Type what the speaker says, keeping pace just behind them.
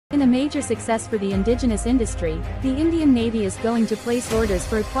been a major success for the indigenous industry. The Indian Navy is going to place orders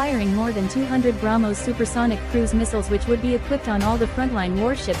for acquiring more than 200 BrahMos supersonic cruise missiles, which would be equipped on all the frontline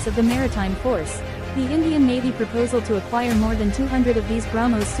warships of the maritime force. The Indian Navy proposal to acquire more than 200 of these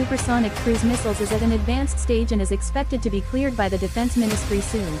BrahMos supersonic cruise missiles is at an advanced stage and is expected to be cleared by the Defense Ministry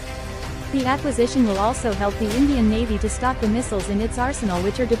soon. The acquisition will also help the Indian Navy to stock the missiles in its arsenal,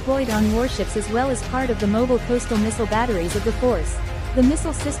 which are deployed on warships as well as part of the mobile coastal missile batteries of the force. The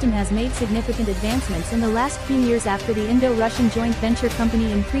missile system has made significant advancements in the last few years after the Indo-Russian joint venture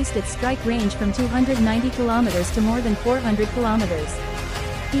company increased its strike range from 290 kilometers to more than 400 kilometers.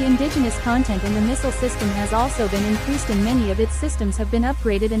 The indigenous content in the missile system has also been increased, and many of its systems have been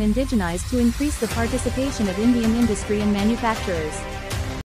upgraded and indigenized to increase the participation of Indian industry and manufacturers.